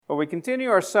we continue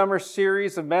our summer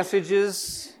series of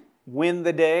messages, Win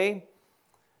the Day,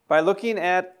 by looking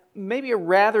at maybe a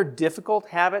rather difficult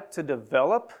habit to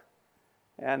develop.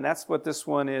 And that's what this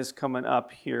one is coming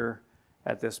up here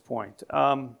at this point.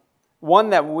 One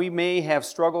that we may have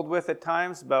struggled with at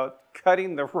times about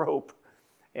cutting the rope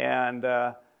and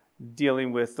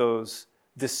dealing with those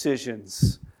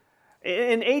decisions.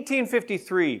 In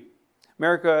 1853,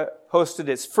 America hosted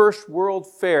its first World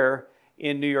Fair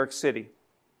in New York City.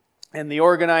 And the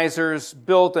organizers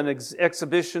built an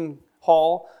exhibition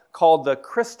hall called the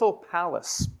Crystal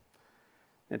Palace,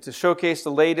 and to showcase the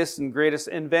latest and greatest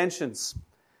inventions.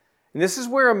 And this is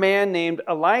where a man named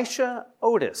Elisha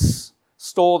Otis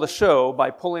stole the show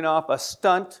by pulling off a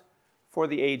stunt for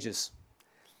the ages.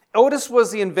 Otis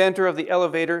was the inventor of the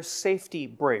elevator safety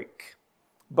brake,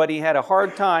 but he had a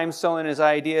hard time selling his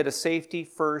idea to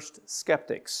safety-first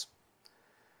skeptics.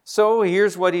 So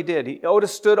here's what he did.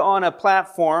 Otis stood on a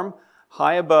platform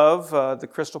high above the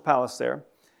Crystal Palace there.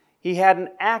 He had an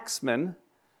axeman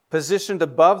positioned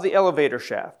above the elevator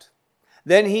shaft.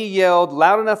 Then he yelled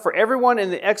loud enough for everyone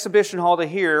in the exhibition hall to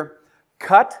hear,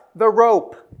 "Cut the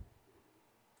rope!"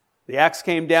 The axe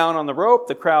came down on the rope.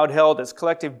 The crowd held its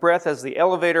collective breath as the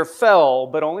elevator fell,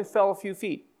 but only fell a few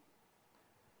feet.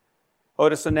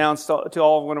 Otis announced to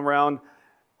all went around,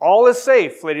 "All is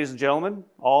safe, ladies and gentlemen.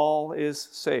 All is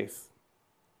safe."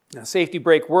 Now, safety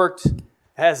brake worked,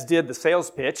 as did the sales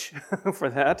pitch for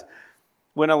that.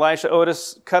 When Elisha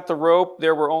Otis cut the rope,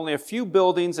 there were only a few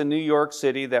buildings in New York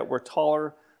City that were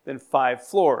taller than 5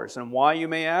 floors. And why, you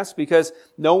may ask? Because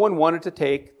no one wanted to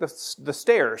take the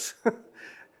stairs.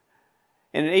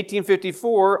 And in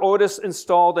 1854, Otis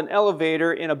installed an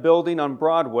elevator in a building on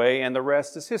Broadway, and the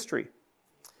rest is history.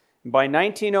 By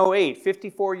 1908,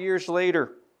 54 years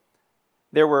later,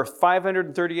 there were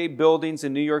 538 buildings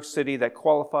in New York City that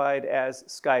qualified as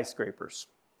skyscrapers.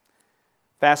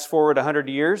 Fast forward 100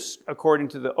 years, according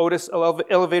to the Otis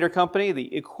Elevator Company,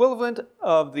 the equivalent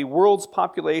of the world's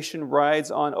population rides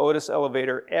on Otis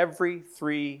Elevator every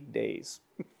 3 days.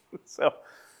 So,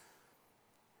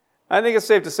 I think it's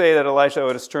safe to say that Elisha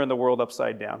Otis turned the world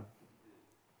upside down.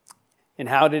 And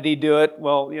how did he do it?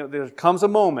 Well, there comes a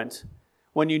moment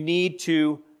when you need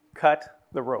to cut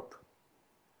the rope.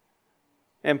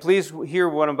 And please hear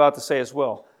what I'm about to say as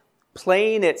well.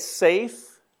 Playing it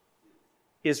safe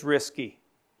is risky.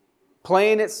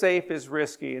 Playing it safe is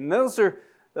risky. And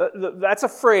that's a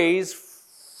phrase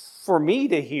for me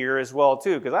to hear as well,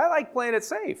 too, because I like playing it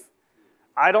safe.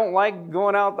 I don't like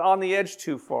going out on the edge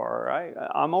too far.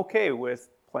 I'm okay with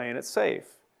playing it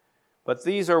safe. But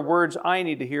these are words I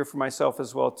need to hear for myself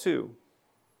as well, too.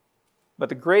 But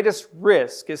the greatest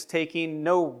risk is taking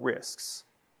no risks.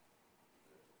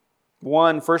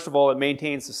 One, first of all, it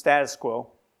maintains the status quo.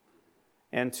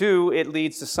 And 2, it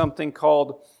leads to something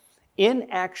called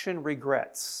inaction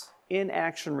regrets.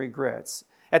 Inaction regrets.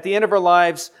 At the end of our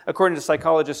lives, according to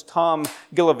psychologist Tom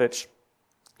Gilovich,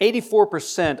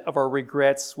 84% of our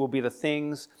regrets will be the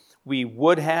things we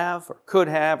would have or could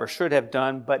have or should have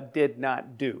done but did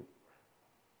not do.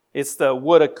 It's the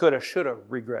woulda, coulda, shoulda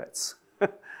regrets.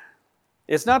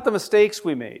 It's not the mistakes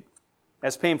we made,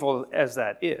 as painful as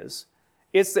that is.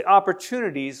 It's the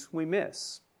opportunities we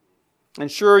miss. And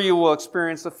sure, you will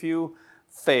experience a few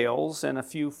fails and a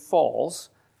few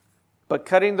falls, but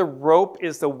cutting the rope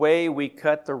is the way we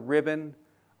cut the ribbon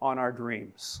on our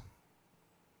dreams.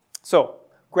 So,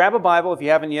 grab a Bible if you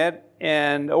haven't yet,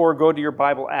 or go to your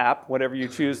Bible app, whatever you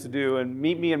choose to do, and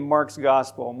meet me in Mark's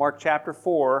Gospel, Mark chapter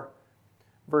 4,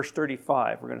 verse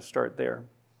 35. We're going to start there.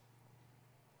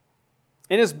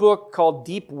 In his book called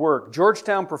Deep Work,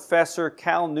 Georgetown professor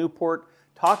Cal Newport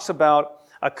talks about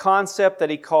a concept that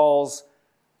he calls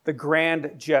the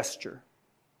grand gesture.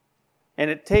 And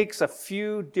it takes a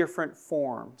few different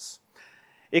forms.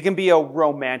 It can be a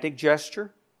romantic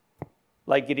gesture,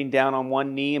 like getting down on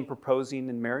one knee and proposing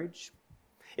in marriage.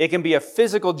 It can be a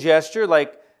physical gesture,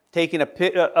 like taking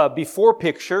a before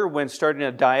picture when starting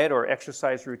a diet or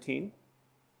exercise routine.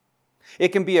 It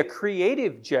can be a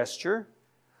creative gesture,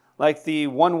 like the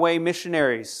one-way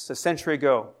missionaries a century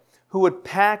ago, who would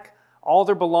pack all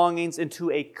their belongings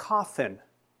into a coffin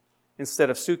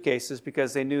instead of suitcases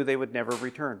because they knew they would never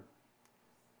return.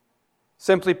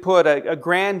 Simply put, a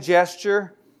grand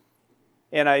gesture,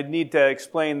 and I need to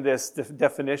explain this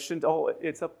definition. Oh,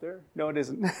 it's up there? No, it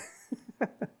isn't.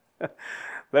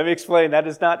 Let me explain. That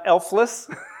is not elfless.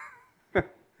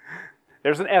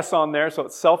 There's an S on there, so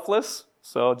it's selfless.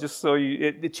 So just so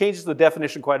it changes the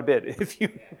definition quite a bit if you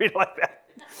read it like that.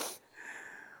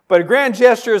 But a grand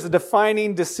gesture is a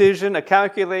defining decision, a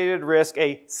calculated risk,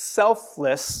 a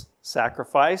selfless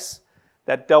sacrifice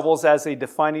that doubles as a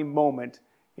defining moment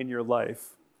in your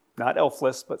life. Not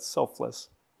elfless, but selfless.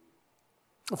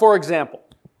 For example,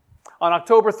 on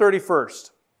October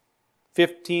 31st,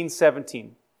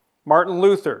 1517, Martin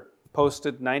Luther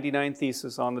posted 99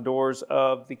 theses on the doors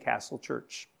of the Castle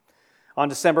Church. On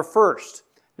December 1st,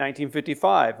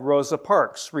 1955, Rosa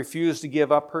Parks refused to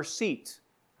give up her seat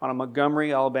on a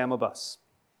Montgomery, Alabama bus.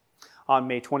 On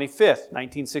May 25th,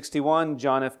 1961,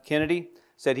 John F. Kennedy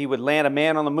said he would land a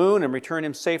man on the moon and return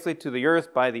him safely to the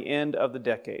earth by the end of the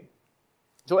decade.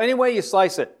 So any way you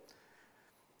slice it,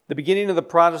 the beginning of the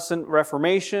Protestant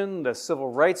Reformation, the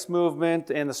Civil Rights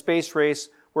Movement, and the space race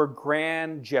were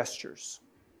grand gestures.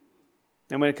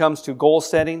 And when it comes to goal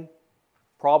setting,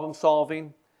 problem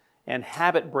solving, and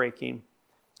habit breaking,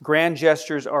 grand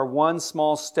gestures are one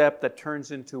small step that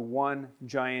turns into one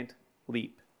giant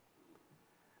leap.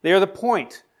 They are the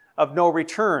point of no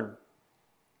return.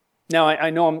 Now, I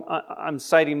know I'm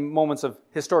citing moments of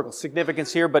historical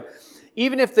significance here, but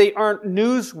even if they aren't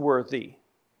newsworthy,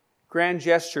 grand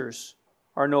gestures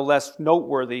are no less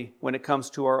noteworthy when it comes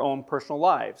to our own personal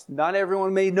lives. Not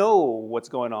everyone may know what's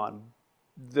going on.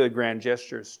 The grand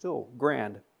gesture is still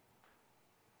grand.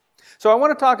 So I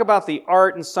want to talk about the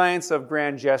art and science of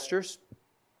grand gestures.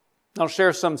 I'll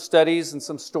share some studies and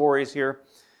some stories here.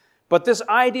 But this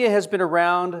idea has been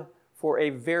around for a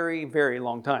very, very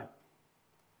long time.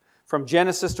 From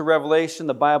Genesis to Revelation,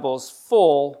 the Bible is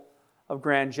full of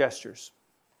grand gestures.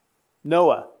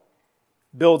 Noah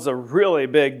builds a really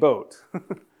big boat.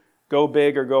 Go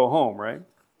big or go home, right?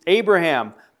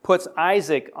 Abraham puts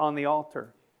Isaac on the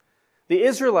altar. The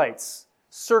Israelites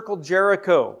circled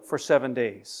Jericho for 7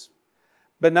 days.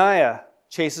 Benaiah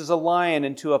chases a lion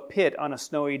into a pit on a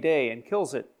snowy day and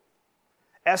kills it.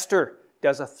 Esther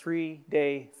does a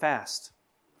 3-day fast.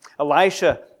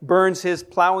 Elisha burns his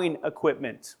plowing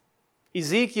equipment.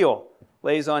 Ezekiel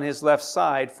lays on his left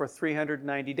side for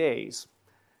 390 days.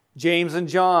 James and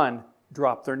John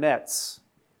drop their nets.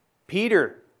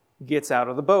 Peter gets out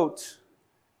of the boat.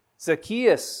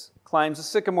 Zacchaeus climbs a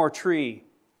sycamore tree.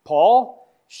 Paul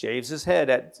shaves his head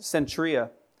at Cenchrea.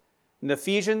 And the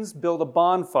Ephesians build a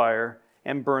bonfire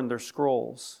and burn their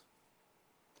scrolls.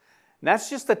 And that's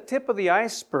just the tip of the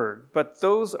iceberg, but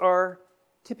those are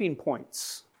tipping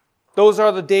points. Those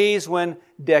are the days when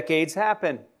decades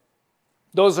happen.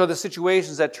 Those are the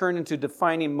situations that turn into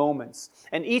defining moments.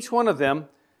 And each one of them,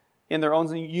 in their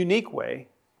own unique way,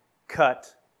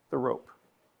 cut the rope.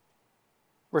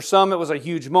 For some, it was a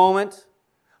huge moment.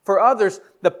 For others,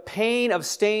 the pain of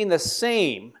staying the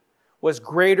same was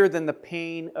greater than the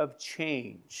pain of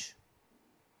change.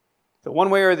 So one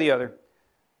way or the other,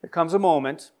 there comes a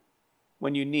moment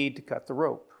when you need to cut the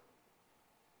rope.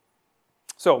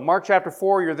 So, Mark chapter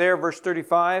 4, you're there, verse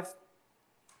 35.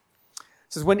 It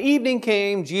says, when evening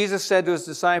came, Jesus said to his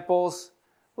disciples,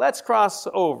 let's cross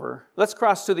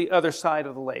to the other side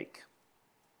of the lake.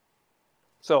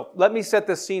 So, let me set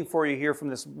this scene for you here from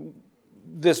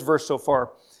this verse so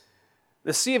far.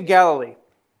 The Sea of Galilee,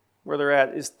 where they're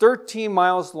at, is 13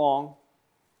 miles long,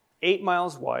 8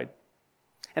 miles wide.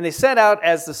 And they set out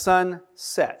as the sun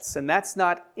sets. And that's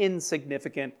not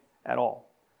insignificant at all.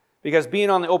 Because being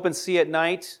on the open sea at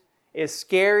night is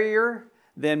scarier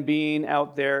than being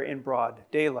out there in broad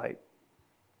daylight.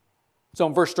 So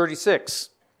in verse 36,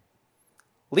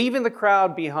 leaving the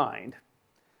crowd behind,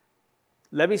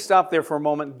 let me stop there for a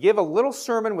moment, give a little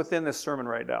sermon within this sermon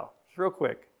right now. Just real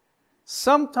quick.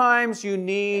 Sometimes you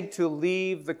need to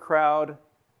leave the crowd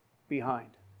behind.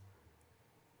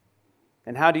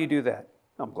 And how do you do that?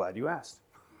 I'm glad you asked.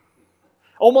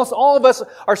 Almost all of us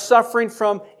are suffering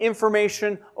from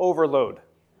information overload.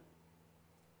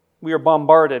 We are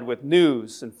bombarded with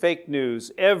news and fake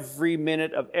news every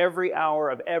minute of every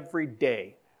hour of every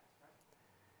day.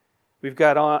 We've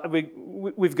got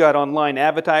online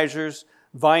advertisers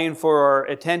vying for our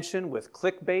attention with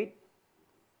clickbait.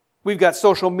 We've got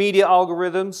social media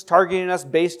algorithms targeting us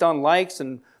based on likes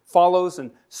and follows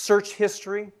and search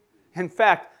history. In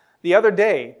fact, the other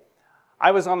day, I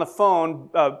was on the phone,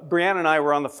 Brianna and I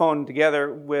were on the phone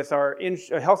together with our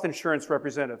health insurance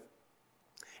representative.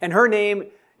 And her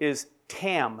name is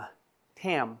Tam.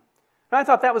 And I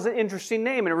thought that was an interesting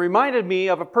name. And it reminded me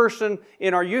of a person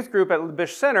in our youth group at the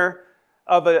Bish Center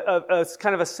of a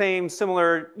kind of a same,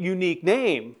 similar, unique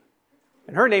name.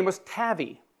 And her name was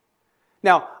Tavi.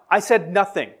 Now, I said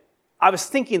nothing. I was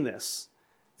thinking this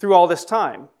through all this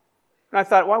time. And I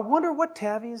thought, well, I wonder what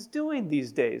Tavi is doing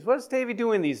these days. What is Tavi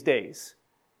doing these days?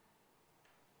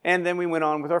 And then we went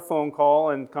on with our phone call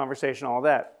and conversation, all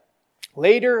that.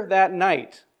 Later that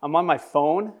night, I'm on my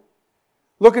phone,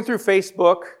 looking through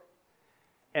Facebook,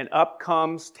 and up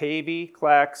comes Tavi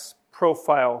Clack's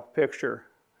profile picture.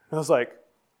 I was like,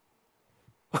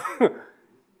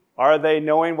 Are they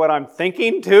knowing what I'm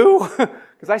thinking too?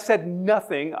 Because I said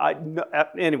nothing.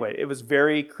 Anyway, it was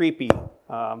very creepy.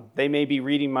 They may be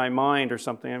reading my mind or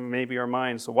something, maybe our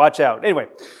minds, so watch out. Anyway,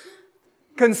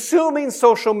 consuming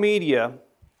social media,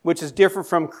 which is different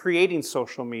from creating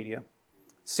social media,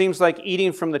 seems like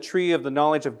eating from the tree of the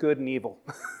knowledge of good and evil.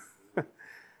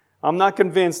 I'm not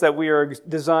convinced that we are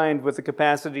designed with the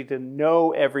capacity to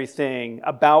know everything,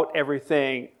 about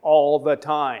everything, all the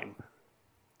time.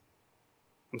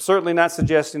 I'm certainly not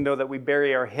suggesting, though, that we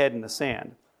bury our head in the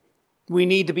sand. We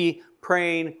need to be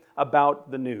praying about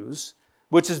the news,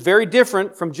 which is very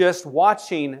different from just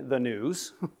watching the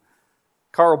news.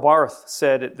 Karl Barth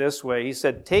said it this way. He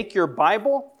said, take your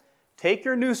Bible, take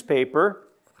your newspaper,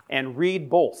 and read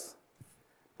both.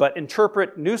 But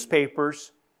interpret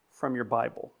newspapers from your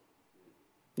Bible.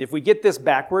 If we get this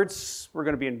backwards, we're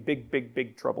going to be in big, big,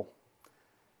 big trouble.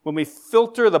 When we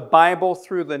filter the Bible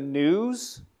through the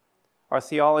news, our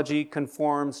theology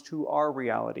conforms to our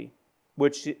reality,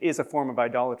 which is a form of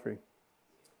idolatry.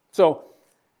 So,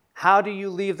 how do you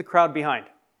leave the crowd behind?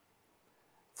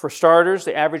 For starters,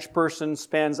 the average person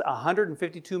spends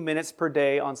 152 minutes per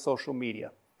day on social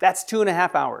media. That's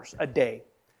 2.5 hours a day.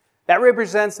 That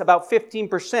represents about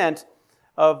 15%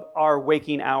 of our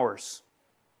waking hours.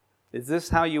 Is this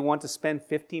how you want to spend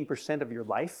 15% of your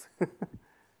life?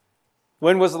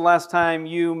 When was the last time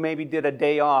you maybe did a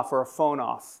day off or a phone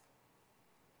off?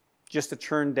 Just to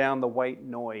turn down the white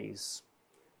noise.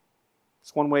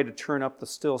 It's one way to turn up the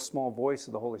still small voice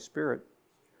of the Holy Spirit.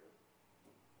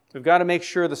 We've got to make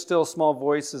sure the still small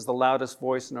voice is the loudest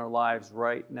voice in our lives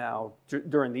right now,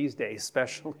 during these days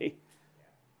especially.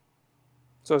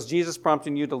 So is Jesus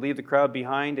prompting you to leave the crowd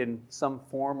behind in some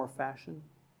form or fashion?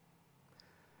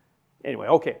 Anyway,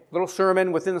 okay, little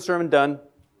sermon within the sermon done.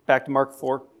 Back to Mark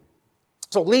 4.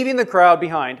 So leaving the crowd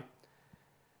behind,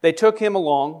 they took him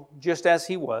along just as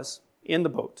he was in the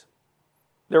boat.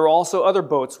 There were also other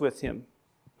boats with him.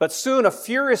 But soon a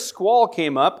furious squall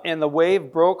came up and the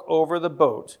wave broke over the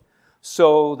boat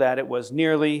so that it was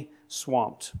nearly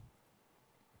swamped.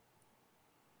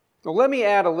 Now let me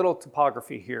add a little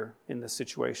topography here in this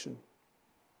situation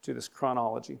to this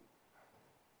chronology.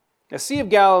 The Sea of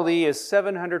Galilee is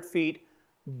 700 feet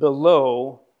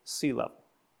below sea level.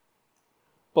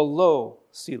 Below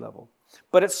sea level.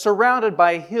 But it's surrounded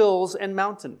by hills and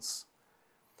mountains.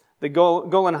 The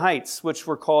Golan Heights, which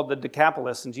were called the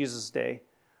Decapolis in Jesus' day,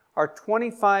 are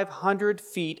 2,500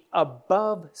 feet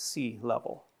above sea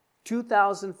level.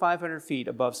 2,500 feet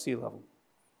above sea level.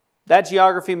 That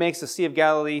geography makes the Sea of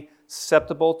Galilee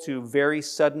susceptible to very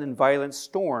sudden and violent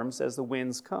storms as the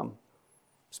winds come,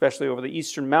 especially over the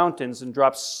eastern mountains, and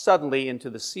drop suddenly into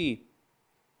the sea.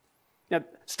 Now,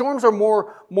 storms are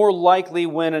more likely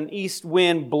when an east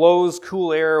wind blows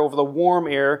cool air over the warm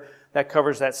air that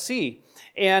covers that sea.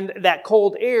 And that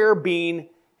cold air, being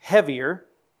heavier,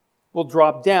 will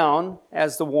drop down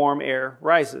as the warm air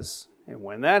rises. And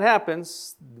when that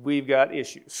happens, we've got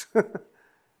issues.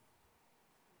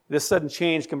 This sudden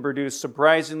change can produce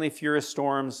surprisingly furious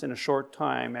storms in a short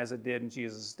time, as it did in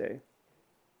Jesus' day.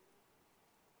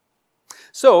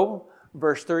 So,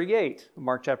 verse 38 of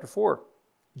Mark chapter 4.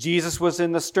 Jesus was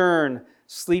in the stern,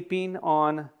 sleeping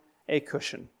on a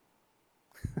cushion.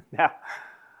 Now,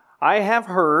 I have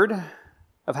heard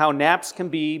of how naps can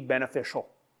be beneficial,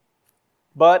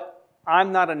 but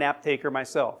I'm not a nap taker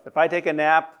myself. If I take a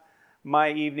nap,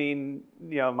 my evening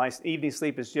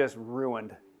sleep is just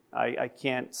ruined. I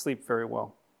can't sleep very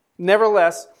well.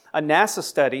 Nevertheless, a NASA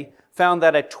study found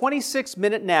that a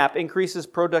 26-minute nap increases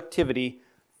productivity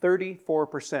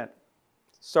 34%.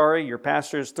 Sorry, your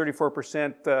pastor's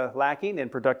 34% lacking in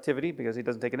productivity because he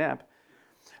doesn't take a nap.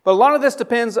 But a lot of this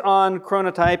depends on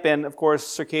chronotype and, of course,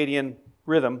 circadian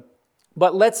rhythm.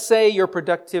 But let's say your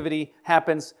productivity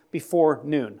happens before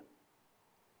noon.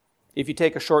 If you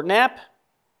take a short nap,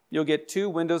 you'll get 2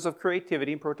 windows of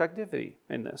creativity and productivity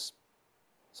in this.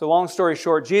 So long story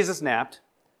short, Jesus napped.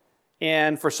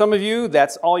 And for some of you,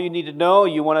 that's all you need to know.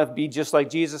 You want to be just like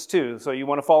Jesus too. So you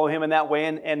want to follow him in that way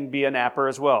and be a napper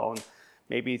as well. And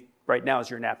maybe right now is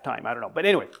your nap time. I don't know. But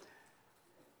anyway,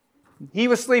 he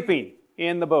was sleeping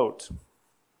in the boat.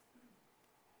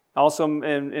 Also,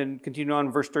 and continue on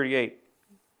in verse 38.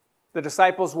 The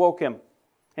disciples woke him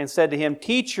and said to him,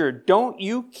 "Teacher, don't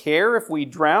you care if we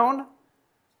drown?"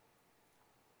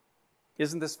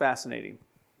 Isn't this fascinating?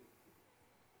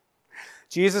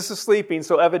 Jesus is sleeping,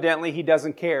 so evidently he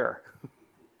doesn't care.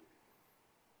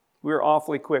 We're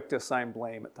awfully quick to assign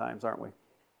blame at times, aren't we?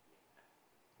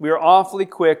 We are awfully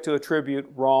quick to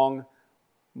attribute wrong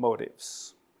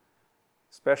motives,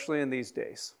 especially in these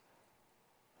days.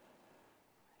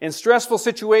 In stressful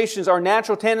situations, our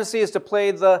natural tendency is to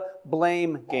play the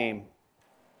blame game.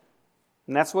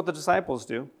 And that's what the disciples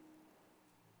do.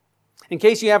 In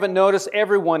case you haven't noticed,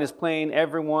 everyone is blaming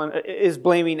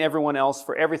everyone else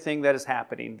for everything that is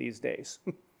happening these days.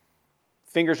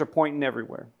 Fingers are pointing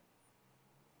everywhere.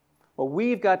 Well,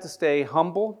 we've got to stay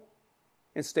humble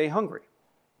and stay hungry.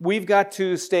 We've got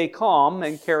to stay calm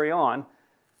and carry on.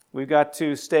 We've got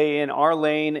to stay in our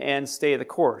lane and stay the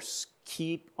course.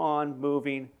 Keep on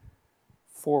moving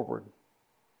forward.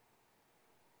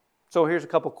 So here's a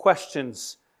couple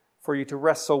questions for you to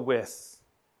wrestle with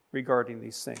regarding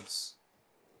these things.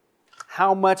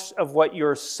 How much of what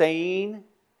you're saying,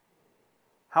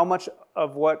 how much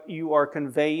of what you are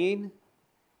conveying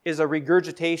is a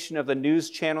regurgitation of the news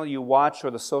channel you watch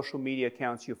or the social media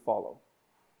accounts you follow?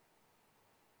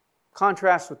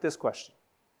 Contrast with this question.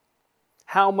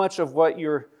 How much of what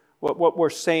we're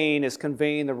saying is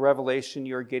conveying the revelation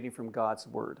you're getting from God's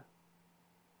Word?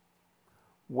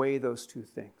 Weigh those two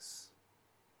things.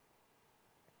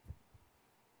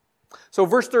 So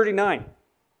verse 39.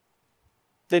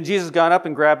 Then Jesus got up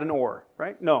and grabbed an oar,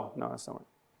 right? No, that's not right.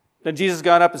 Then Jesus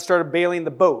got up and started bailing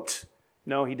the boat.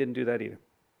 No, he didn't do that either.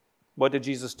 What did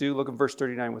Jesus do? Look at verse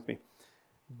 39 with me.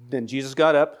 Then Jesus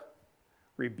got up,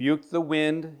 rebuked the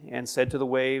wind, and said to the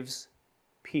waves,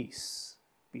 "Peace,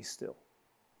 be still."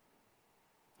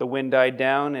 The wind died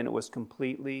down, and it was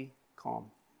completely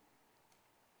calm.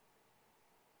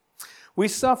 We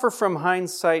suffer from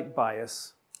hindsight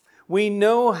bias. We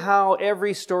know how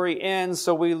every story ends,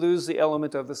 so we lose the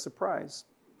element of the surprise.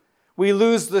 We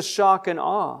lose the shock and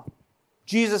awe.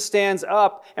 Jesus stands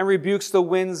up and rebukes the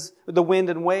wind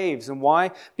and waves. And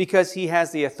why? Because he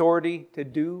has the authority to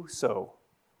do so.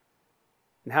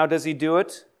 And how does he do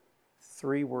it?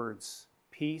 3 words.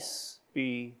 Peace,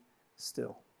 be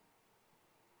still.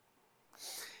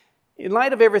 In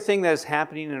light of everything that is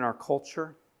happening in our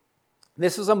culture,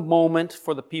 this is a moment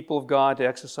for the people of God to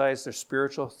exercise their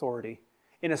spiritual authority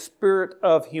in a spirit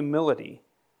of humility,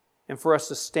 and for us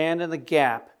to stand in the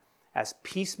gap as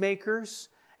peacemakers,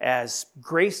 as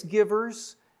grace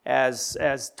givers,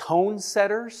 as tone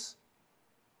setters.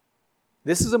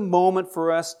 This is a moment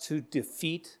for us to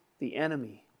defeat the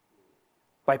enemy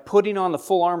by putting on the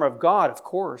full armor of God, of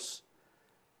course.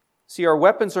 See, our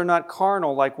weapons are not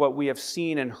carnal like what we have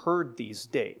seen and heard these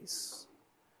days.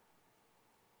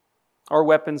 Our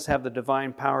weapons have the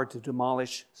divine power to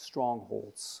demolish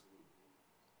strongholds.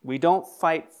 We don't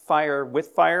fight fire with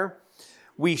fire.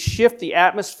 We shift the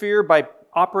atmosphere by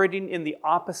operating in the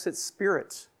opposite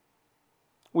spirit.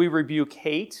 We rebuke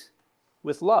hate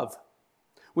with love.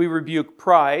 We rebuke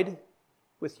pride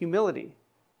with humility.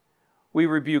 We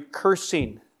rebuke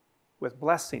cursing with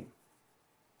blessing.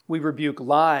 We rebuke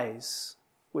lies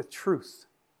with truth.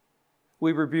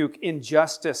 We rebuke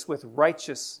injustice with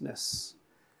righteousness.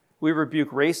 We rebuke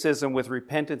racism with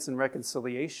repentance and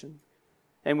reconciliation.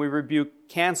 And we rebuke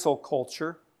cancel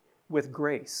culture with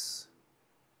grace.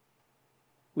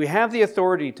 We have the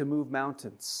authority to move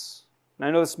mountains. And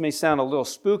I know this may sound a little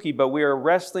spooky, but we are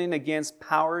wrestling against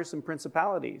powers and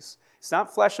principalities. It's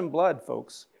not flesh and blood,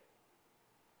 folks.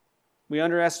 We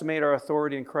underestimate our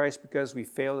authority in Christ because we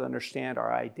fail to understand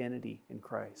our identity in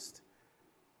Christ.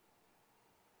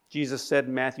 Jesus said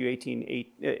in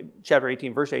chapter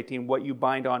 18, verse 18, "What you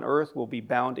bind on earth will be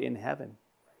bound in heaven."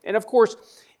 And of course,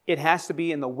 it has to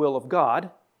be in the will of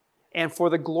God and for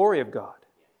the glory of God.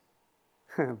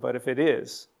 But if it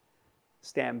is,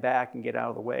 stand back and get out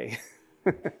of the way.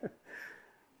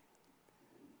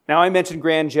 Now, I mentioned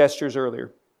grand gestures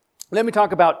earlier. Let me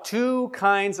talk about 2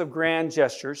 kinds of grand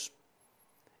gestures,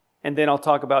 and then I'll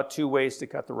talk about 2 ways to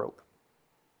cut the rope.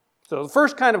 So the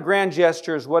first kind of grand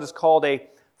gesture is what is called a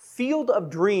field of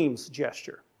dreams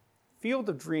gesture. Field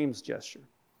of dreams gesture.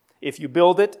 If you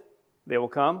build it, they will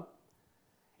come.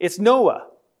 It's Noah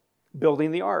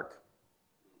building the ark.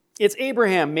 It's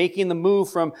Abraham making the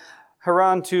move from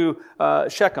Haran to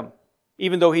Shechem,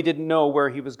 even though he didn't know where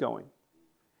he was going.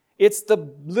 It's the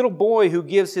little boy who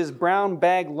gives his brown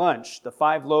bag lunch, the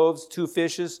 5 loaves, 2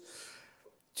 fishes,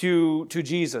 to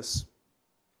Jesus.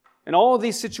 And all of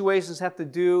these situations have to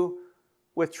do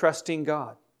with trusting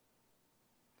God.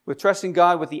 With trusting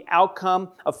God with the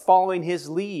outcome of following His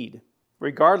lead,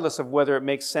 regardless of whether it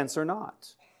makes sense or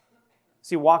not.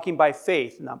 See, walking by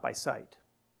faith, not by sight.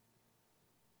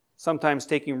 Sometimes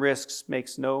taking risks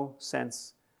makes no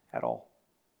sense at all.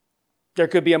 There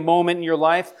could be a moment in your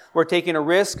life where taking a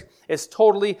risk is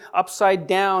totally upside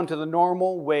down to the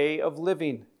normal way of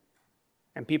living.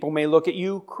 And people may look at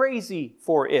you crazy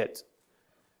for it.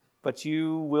 But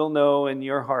you will know in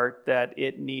your heart that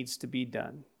it needs to be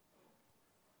done.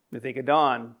 I think of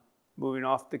Don moving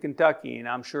off to Kentucky. And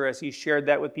I'm sure as he shared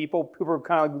that with people, people were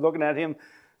kind of looking at him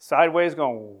sideways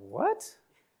going, what?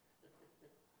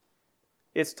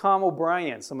 It's Tom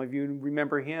O'Brien. Some of you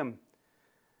remember him,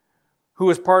 who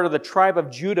was part of the Tribe of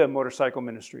Judah motorcycle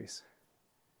ministries.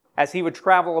 As he would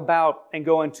travel about and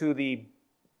go into the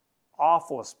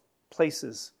awfulest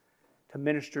places to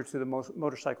minister to the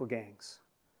motorcycle gangs.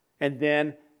 And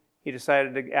then he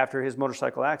decided to, after his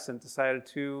motorcycle accident, decided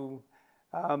to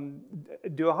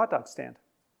do a hot dog stand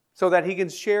so that he can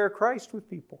share Christ with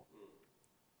people.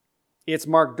 It's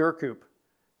Mark Durkoop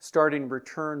starting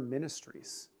Return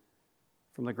Ministries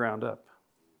from the ground up.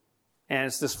 And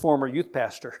it's this former youth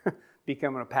pastor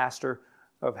becoming a pastor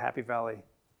of Happy Valley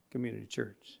Community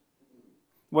Church.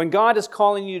 When God is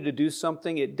calling you to do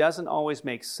something, it doesn't always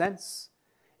make sense,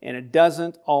 and it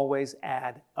doesn't always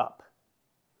add up.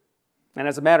 And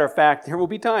as a matter of fact, there will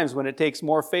be times when it takes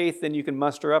more faith than you can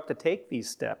muster up to take these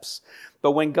steps.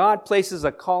 But when God places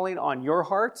a calling on your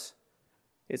heart,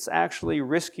 it's actually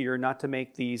riskier not to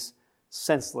make these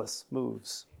senseless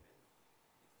moves.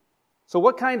 So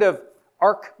what kind of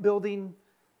ark building,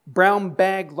 brown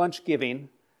bag lunch giving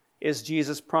is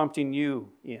Jesus prompting you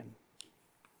in?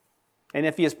 And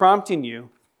if he is prompting you,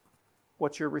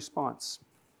 what's your response?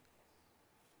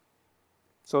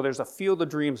 So there's a field of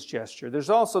dreams gesture. There's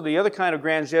also the other kind of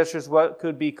grand gestures, what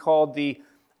could be called the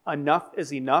enough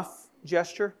is enough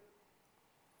gesture.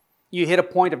 You hit a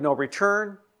point of no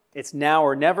return. It's now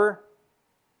or never.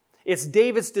 It's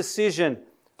David's decision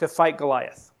to fight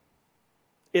Goliath.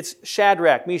 It's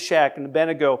Shadrach, Meshach, and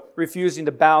Abednego refusing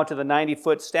to bow to the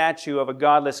 90-foot statue of a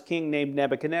godless king named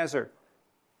Nebuchadnezzar.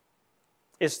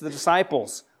 It's the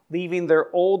disciples leaving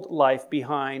their old life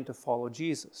behind to follow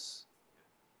Jesus.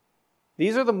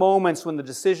 These are the moments when the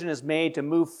decision is made to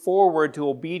move forward to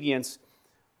obedience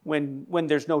when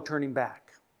there's no turning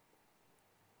back.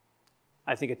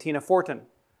 I think of Tina Fortin,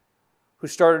 who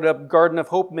started up Garden of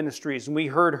Hope Ministries, and we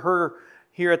heard her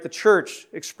here at the church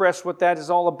express what that is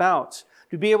all about.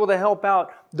 To be able to help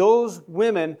out those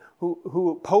women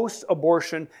who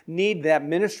post-abortion need that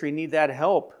ministry, need that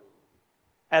help,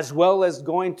 as well as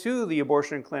going to the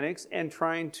abortion clinics and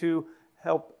trying to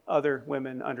help other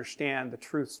women understand the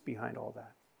truths behind all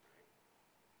that.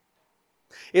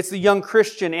 It's the young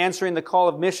Christian answering the call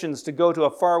of missions to go to a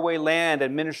faraway land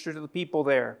and minister to the people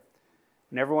there.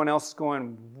 And everyone else is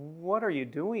going, what are you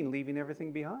doing, leaving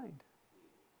everything behind?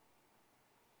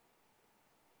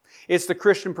 It's the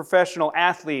Christian professional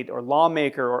athlete or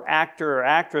lawmaker or actor or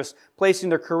actress placing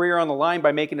their career on the line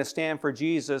by making a stand for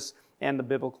Jesus and the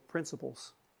biblical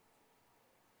principles.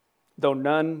 Though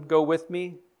none go with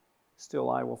me, still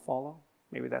I will follow.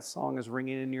 Maybe that song is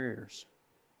ringing in your ears.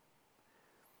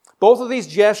 Both of these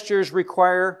gestures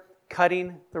require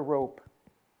cutting the rope.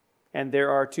 And there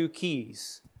are two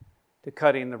keys to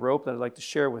cutting the rope that I'd like to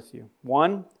share with you.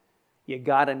 One, you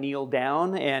got to kneel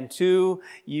down. And two,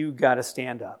 you got to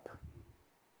stand up.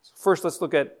 So first, let's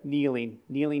look at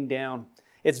kneeling down.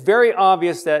 It's very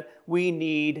obvious that we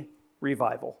need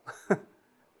revival.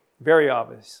 Very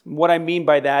obvious. What I mean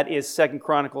by that is 2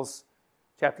 Chronicles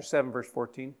chapter 7, verse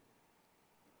 14.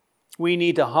 We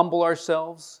need to humble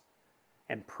ourselves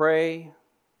and pray,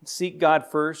 seek God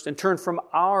first, and turn from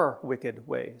our wicked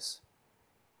ways.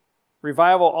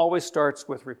 Revival always starts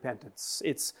with repentance.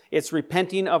 It's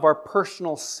repenting of our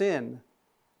personal sin.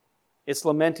 It's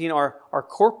lamenting our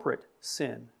corporate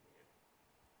sin.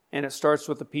 And it starts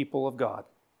with the people of God.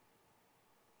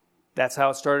 That's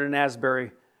how it started in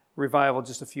Asbury Revival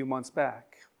just a few months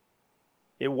back.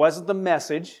 It wasn't the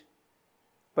message,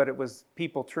 but it was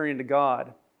people turning to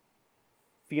God,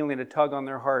 feeling a tug on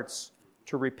their hearts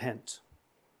to repent.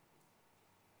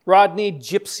 Rodney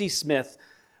Gypsy Smith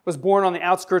was born on the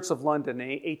outskirts of London in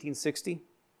 1860.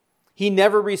 He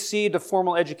never received a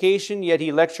formal education, yet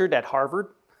he lectured at Harvard.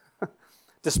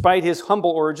 Despite his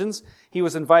humble origins, he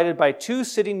was invited by two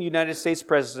sitting United States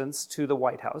presidents to the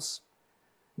White House.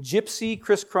 Gypsy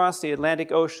crisscrossed the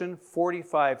Atlantic Ocean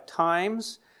 45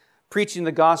 times, preaching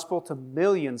the gospel to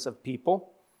millions of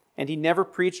people, and he never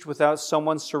preached without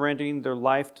someone surrendering their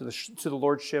life to the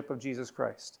lordship of Jesus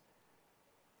Christ.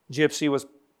 Gypsy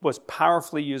was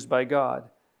powerfully used by God.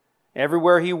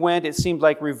 Everywhere he went, it seemed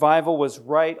like revival was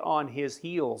right on his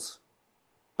heels.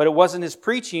 But it wasn't his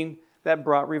preaching that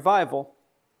brought revival.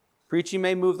 Preaching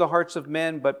may move the hearts of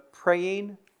men, but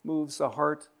praying moves the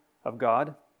heart of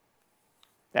God.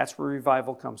 That's where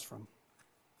revival comes from.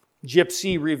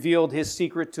 Gypsy revealed his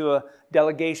secret to a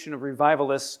delegation of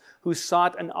revivalists who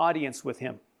sought an audience with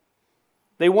him.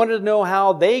 They wanted to know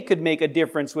how they could make a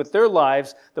difference with their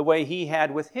lives the way he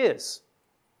had with his.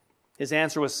 His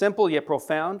answer was simple yet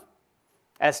profound.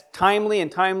 as timely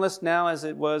and timeless now as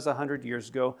it was 100 years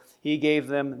ago. He gave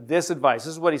them this advice.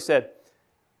 This is what he said.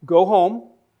 Go home,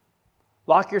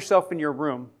 lock yourself in your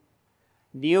room,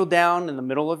 kneel down in the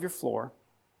middle of your floor,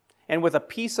 and with a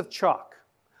piece of chalk,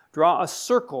 draw a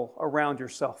circle around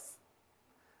yourself.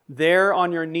 There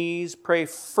on your knees, pray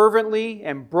fervently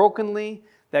and brokenly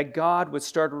that God would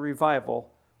start a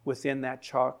revival within that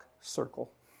chalk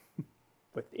circle.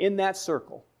 Within that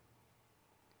circle.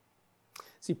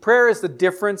 See, prayer is the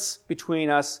difference between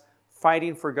us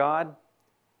fighting for God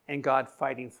and God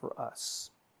fighting for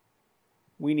us.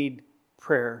 We need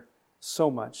prayer so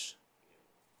much.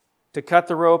 To cut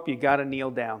the rope, you got to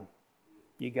kneel down.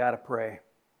 You got to pray.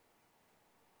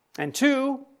 And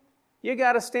 2, you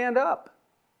got to stand up.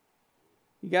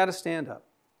 You got to stand up.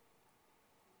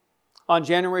 On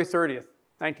January 30th,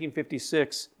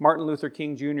 1956, Martin Luther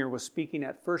King Jr. was speaking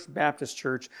at First Baptist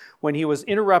Church when he was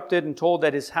interrupted and told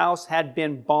that his house had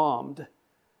been bombed.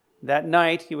 That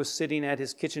night, he was sitting at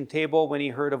his kitchen table when he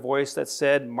heard a voice that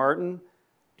said, "Martin,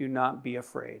 do not be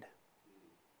afraid."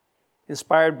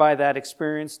 Inspired by that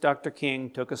experience, Dr.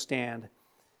 King took a stand.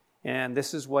 And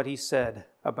this is what he said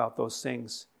about those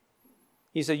things.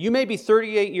 He said, "You may be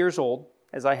 38 years old,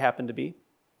 as I happen to be,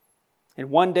 and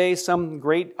one day some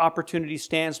great opportunity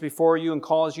stands before you and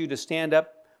calls you to stand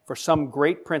up for some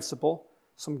great principle,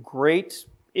 some great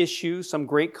issue, some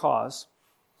great cause.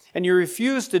 And you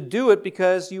refuse to do it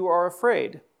because you are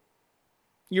afraid.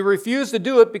 You refuse to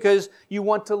do it because you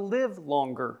want to live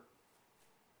longer.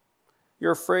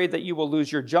 You're afraid that you will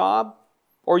lose your job,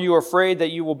 or you're afraid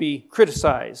that you will be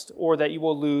criticized, or that you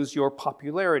will lose your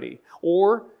popularity,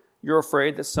 or you're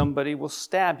afraid that somebody will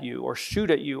stab you or shoot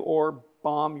at you or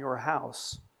bomb your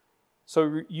house.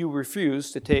 So you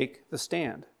refuse to take the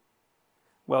stand.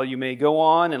 Well, you may go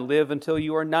on and live until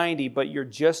you are 90, but you're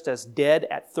just as dead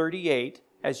at 38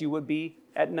 as you would be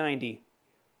at 90.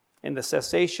 And the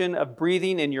cessation of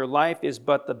breathing in your life is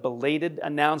but the belated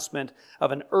announcement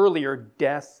of an earlier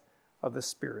death of the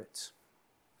spirit."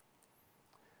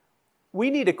 We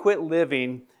need to quit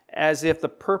living as if the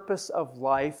purpose of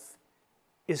life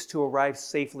is to arrive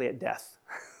safely at death.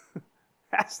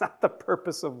 That's not the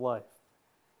purpose of life.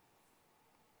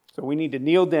 So we need to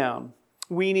kneel down.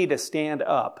 We need to stand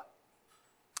up.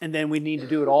 And then we need to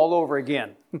do it all over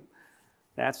again.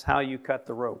 That's how you cut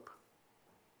the rope.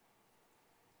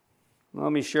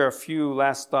 Let me share a few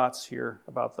last thoughts here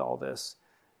about all this.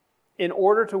 In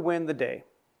order to win the day,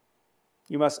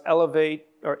 you must evaluate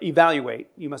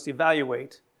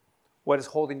what is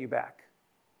holding you back.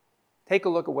 Take a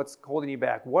look at what's holding you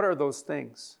back. What are those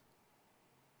things?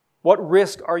 What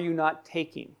risk are you not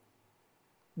taking?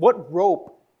 What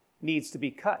rope needs to be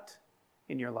cut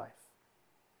in your life?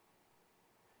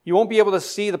 You won't be able to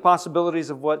see the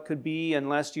possibilities of what could be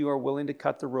unless you are willing to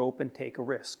cut the rope and take a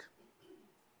risk.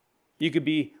 You could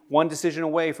be one decision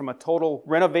away from a total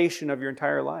renovation of your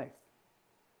entire life.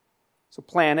 So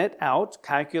plan it out,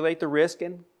 calculate the risk,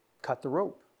 and cut the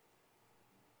rope.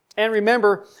 And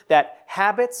remember that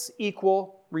habits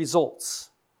equal results.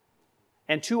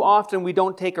 And too often we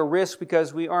don't take a risk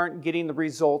because we aren't getting the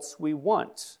results we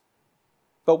want.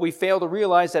 But we fail to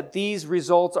realize that these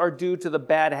results are due to the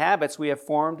bad habits we have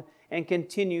formed and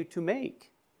continue to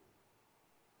make.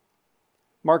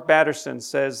 Mark Batterson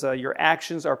says, your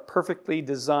actions are perfectly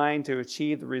designed to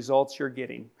achieve the results you're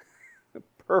getting.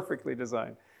 Perfectly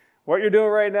designed. What you're doing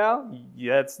right now,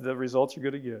 that's the results you're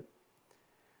going to get.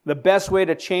 The best way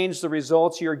to change the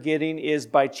results you're getting is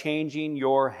by changing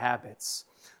your habits.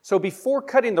 So before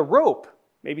cutting the rope,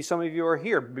 maybe some of you are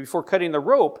here, before cutting the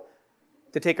rope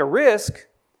to take a risk,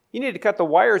 you need to cut the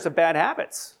wires of bad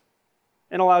habits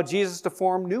and allow Jesus to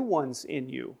form new ones in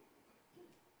you.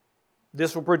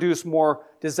 This will produce more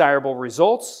desirable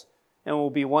results and will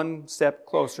be one step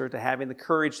closer to having the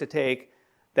courage to take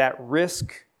that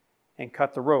risk and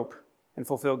cut the rope and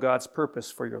fulfill God's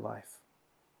purpose for your life.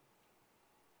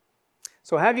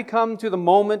 So have you come to the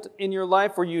moment in your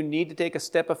life where you need to take a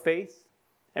step of faith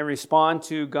and respond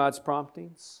to God's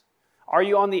promptings? Are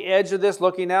you on the edge of this,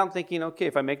 looking out and thinking, okay,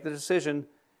 if I make the decision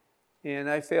and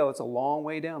I fail, it's a long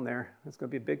way down there. It's going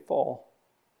to be a big fall.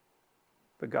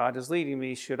 But God is leading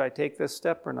me. Should I take this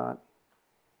step or not?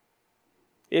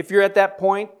 If you're at that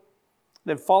point,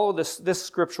 then follow this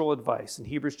scriptural advice in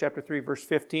Hebrews chapter 3, verse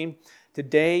 15.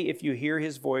 Today, if you hear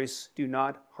His voice, do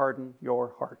not harden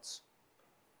your hearts.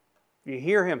 You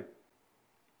hear Him.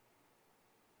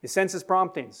 You sense His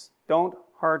promptings. Don't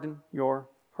harden your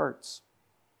hearts.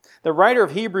 The writer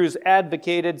of Hebrews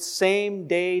advocated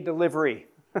same-day delivery.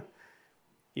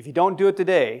 If you don't do it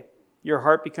today, your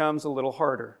heart becomes a little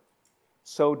harder.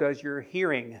 So does your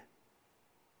hearing.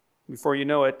 Before you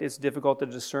know it, it's difficult to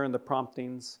discern the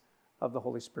promptings of the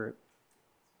Holy Spirit.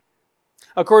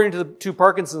 According to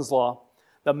Parkinson's law,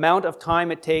 the amount of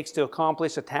time it takes to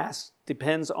accomplish a task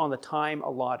depends on the time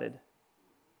allotted.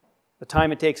 The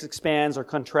time it takes expands or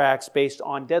contracts based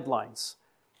on deadlines.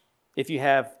 If you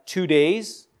have 2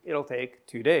 days, it'll take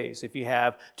 2 days. If you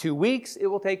have 2 weeks, it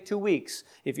will take 2 weeks.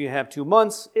 If you have 2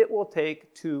 months, it will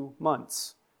take 2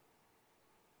 months.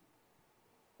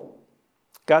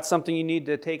 Got something you need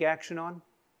to take action on?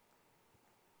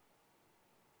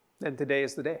 Then today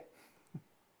is the day.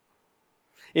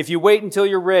 If you wait until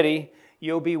you're ready,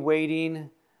 you'll be waiting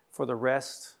for the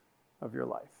rest of your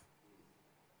life.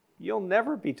 You'll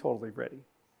never be totally ready.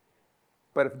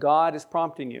 But if God is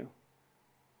prompting you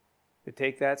to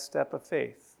take that step of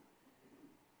faith,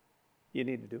 you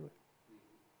need to do it.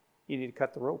 You need to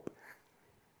cut the rope.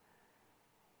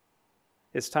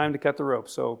 It's time to cut the rope,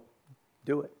 so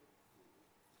do it.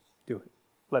 Do it.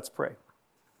 Let's pray.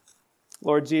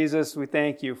 Lord Jesus, we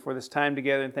thank you for this time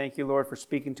together, and thank you, Lord, for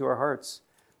speaking to our hearts.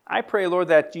 I pray, Lord,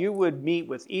 that you would meet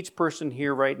with each person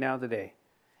here right now today.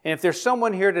 And if there's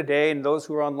someone here today, and those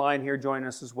who are online here join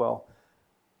us as well,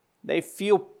 they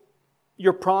feel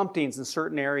your promptings in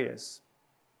certain areas.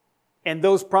 And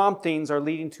those promptings are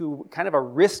leading to kind of a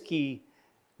risky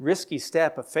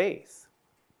step of faith.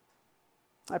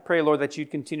 I pray, Lord, that you'd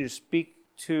continue to speak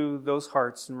to those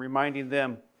hearts and reminding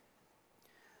them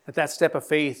that that step of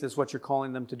faith is what you're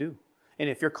calling them to do. And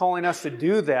if you're calling us to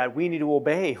do that, we need to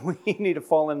obey. We need to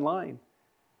fall in line.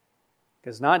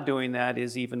 Because not doing that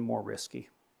is even more risky.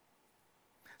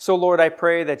 So, Lord, I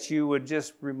pray that you would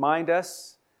just remind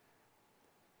us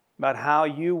about how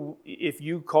you, if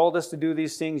you called us to do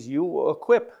these things, you will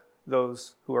equip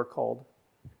those who are called.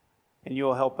 And you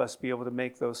will help us be able to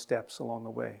make those steps along the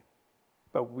way.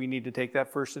 But we need to take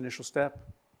that first initial step,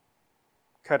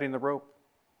 cutting the rope,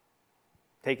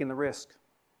 taking the risk.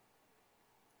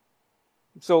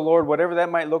 So, Lord, whatever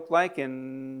that might look like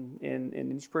in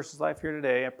each person's life here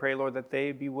today, I pray, Lord, that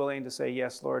they be willing to say,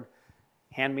 yes, Lord,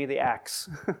 hand me the axe.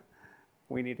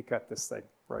 We need to cut this thing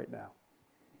right now.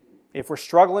 If we're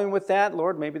struggling with that,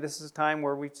 Lord, maybe this is a time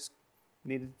where we just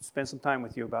need to spend some time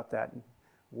with you about that and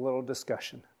a little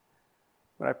discussion.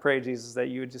 But I pray, Jesus, that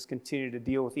you would just continue to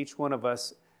deal with each one of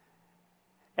us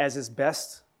as is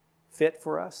best fit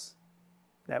for us,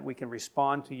 that we can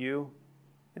respond to you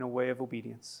in a way of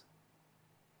obedience.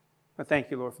 I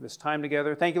thank you, Lord, for this time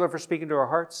together. Thank you, Lord, for speaking to our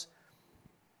hearts.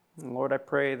 And Lord, I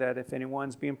pray that if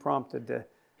anyone's being prompted to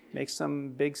make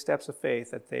some big steps of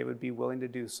faith, that they would be willing to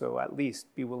do so, at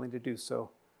least be willing to do so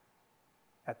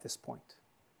at this point.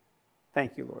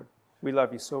 Thank you, Lord. We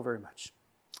love you so very much.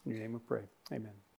 In your name we pray. Amen.